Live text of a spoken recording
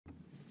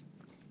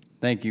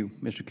Thank you,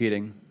 Mr.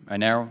 Keating. I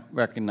now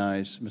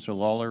recognize Mr.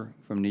 Lawler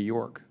from New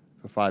York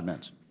for 5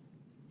 minutes.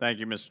 Thank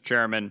you, Mr.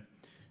 Chairman.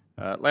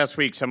 Last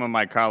week, some of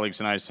my colleagues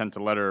and I sent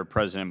a letter to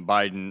President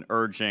Biden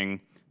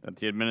urging that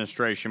the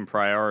administration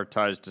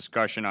prioritize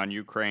discussion on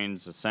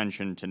Ukraine's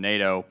ascension to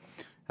NATO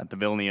at the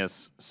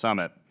Vilnius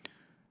summit.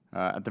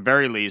 At the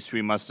very least,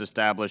 we must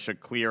establish a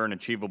clear and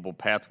achievable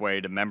pathway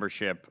to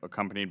membership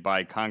accompanied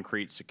by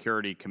concrete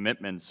security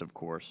commitments, of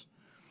course.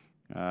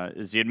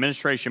 Is the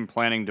administration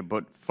planning to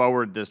put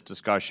forward this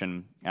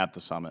discussion at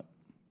the summit?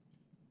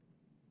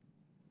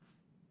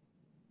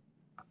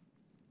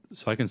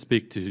 So I can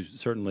speak to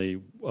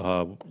certainly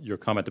your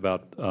comment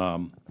about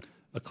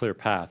a clear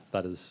path.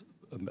 That is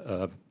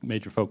a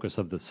major focus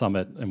of the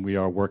summit, and we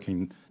are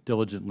working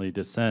diligently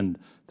to send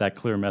that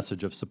clear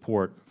message of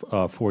support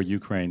for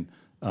Ukraine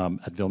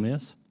at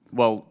Vilnius.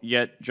 Well,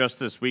 yet just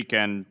this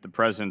weekend, the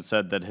President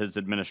said that his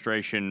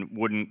administration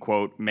wouldn't,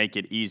 quote, make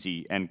it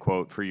easy, end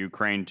quote, for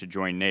Ukraine to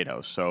join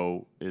NATO.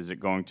 So is it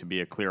going to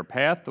be a clear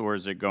path, or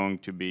is it going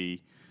to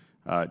be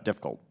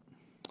difficult?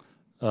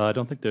 I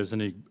don't think there's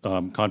any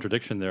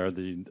contradiction there.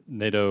 The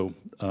NATO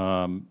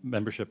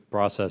membership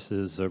process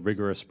is a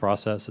rigorous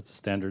process. It's a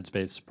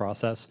standards-based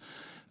process.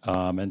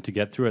 And to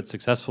get through it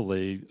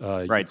successfully,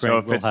 right. So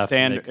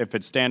if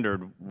it's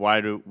standard,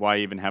 why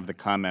even have the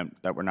comment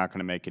that we're not going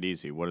to make it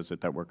easy? What is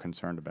it that we're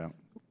concerned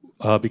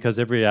about? Because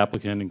every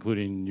applicant,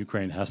 including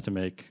Ukraine, has to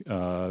make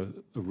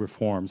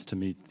reforms to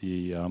meet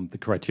the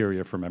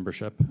criteria for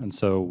membership. And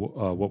so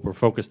what we're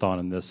focused on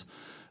in this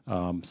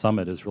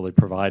summit is really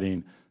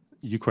providing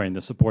Ukraine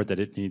the support that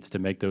it needs to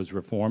make those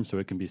reforms so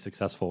it can be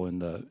successful in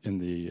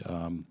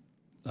the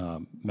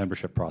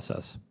membership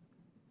process.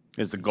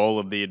 Is the goal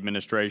of the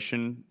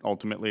administration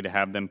ultimately to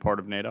have them part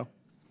of NATO?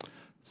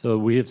 So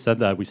we have said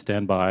that we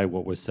stand by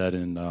what was said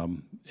in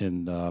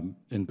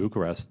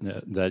Bucharest,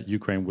 that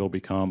Ukraine will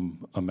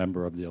become a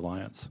member of the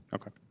alliance.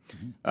 Okay.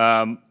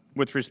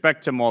 With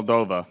respect to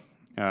Moldova,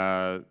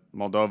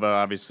 Moldova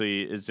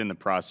obviously is in the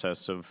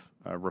process of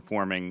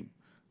reforming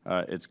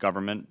its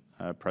government.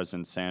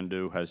 President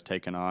Sandu has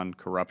taken on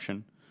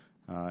corruption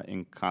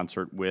in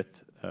concert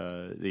with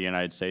the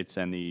United States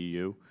and the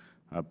EU,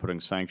 putting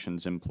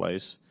sanctions in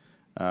place.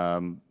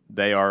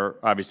 They are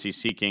obviously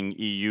seeking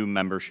EU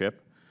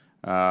membership,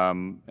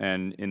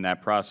 and in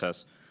that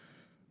process,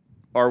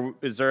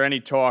 is there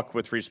any talk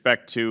with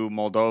respect to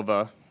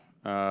Moldova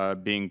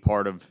being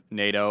part of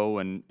NATO,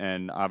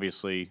 and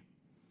obviously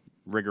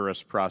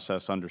rigorous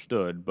process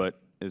understood,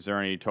 but is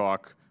there any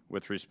talk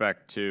with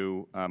respect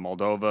to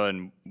Moldova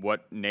and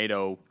what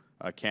NATO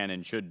can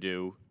and should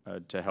do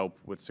to help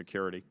with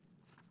security?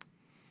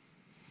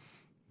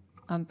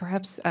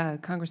 Perhaps,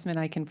 Congressman,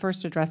 I can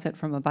first address it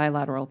from a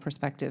bilateral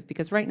perspective,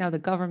 because right now the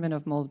government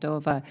of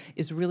Moldova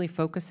is really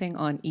focusing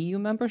on EU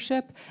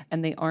membership,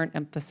 and they aren't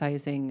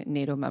emphasizing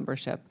NATO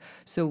membership.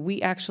 So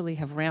we actually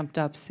have ramped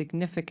up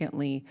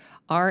significantly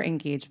our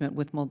engagement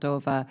with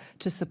Moldova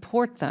to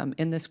support them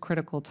in this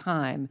critical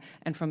time.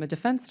 And from a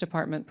Defense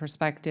Department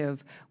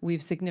perspective,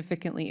 we've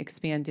significantly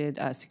expanded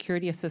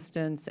security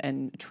assistance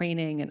and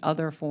training and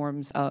other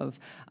forms of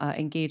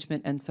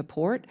engagement and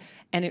support.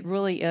 And it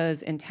really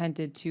is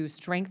intended to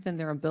strengthen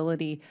their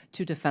ability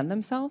to defend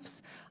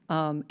themselves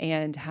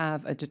and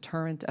have a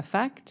deterrent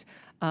effect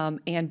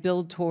and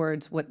build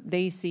towards what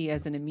they see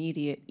as an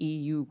immediate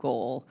EU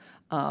goal.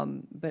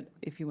 But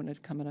if you wanted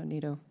to comment on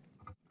NATO.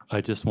 I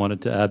just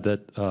wanted to add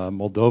that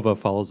Moldova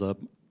follows a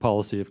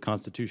policy of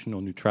constitutional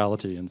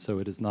neutrality, and so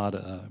it is not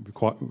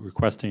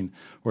requesting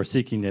or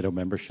seeking NATO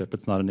membership.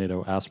 It's not a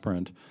NATO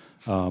aspirant,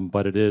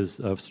 but it is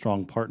a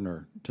strong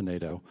partner to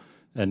NATO.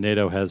 And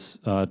NATO has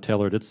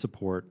tailored its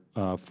support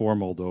for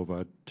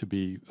Moldova to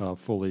be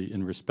fully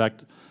in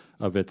respect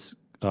of its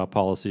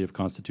policy of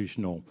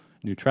constitutional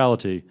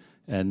neutrality.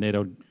 And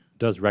NATO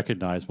does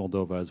recognize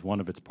Moldova as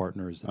one of its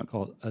partners,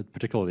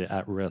 particularly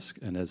at risk,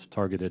 and has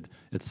targeted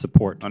its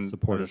support to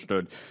support it.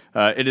 Understood.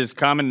 It is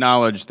common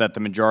knowledge that the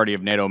majority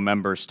of NATO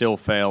members still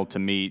fail to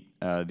meet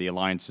the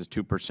alliance's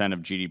 2% of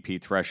GDP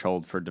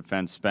threshold for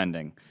defense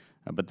spending.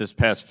 But this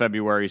past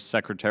February,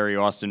 Secretary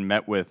Austin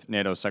met with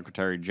NATO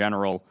Secretary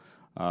General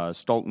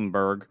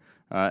Stoltenberg,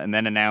 and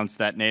then announced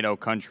that NATO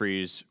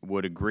countries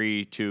would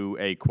agree to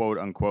a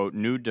quote-unquote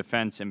new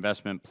defense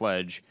investment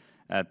pledge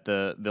at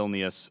the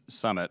Vilnius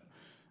summit.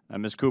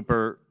 Ms.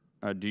 Cooper,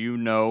 do you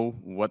know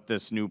what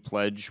this new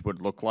pledge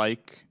would look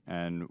like,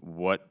 and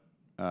what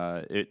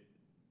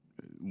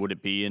would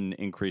it be an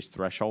increased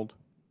threshold?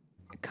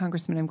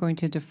 Congressman, I'm going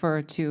to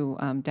defer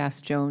to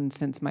Das Jones,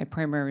 since my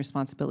primary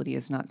responsibility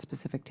is not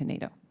specific to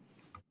NATO.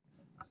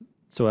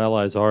 So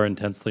allies are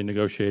intensely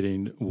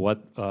negotiating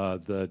what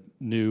the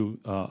new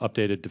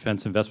updated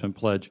defense investment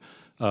pledge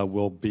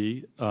will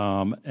be,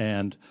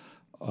 and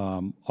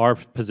our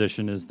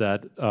position is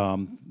that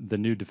the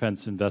new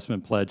defense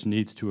investment pledge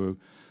needs to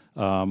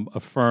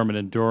affirm an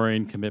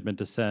enduring commitment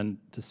to spend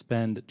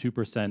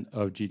 2%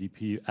 of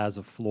GDP as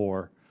a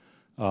floor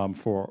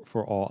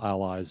for all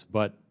allies.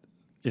 But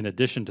in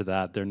addition to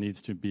that, there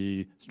needs to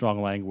be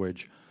strong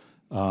language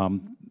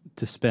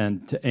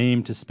to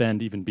aim to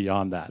spend even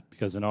beyond that,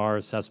 because in our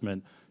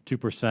assessment,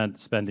 2%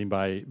 spending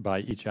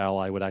by each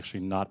ally would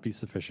actually not be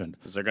sufficient.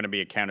 Is there going to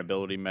be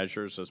accountability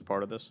measures as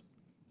part of this?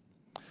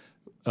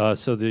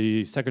 So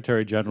the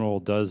Secretary General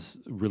does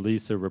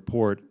release a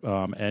report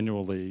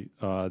annually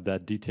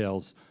that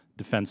details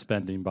defense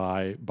spending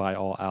by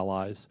all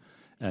allies,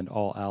 and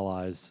all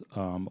allies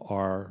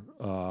are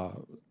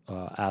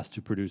asked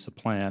to produce a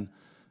plan,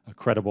 a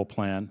credible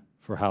plan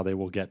for how they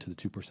will get to the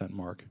 2%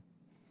 mark.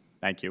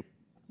 Thank you.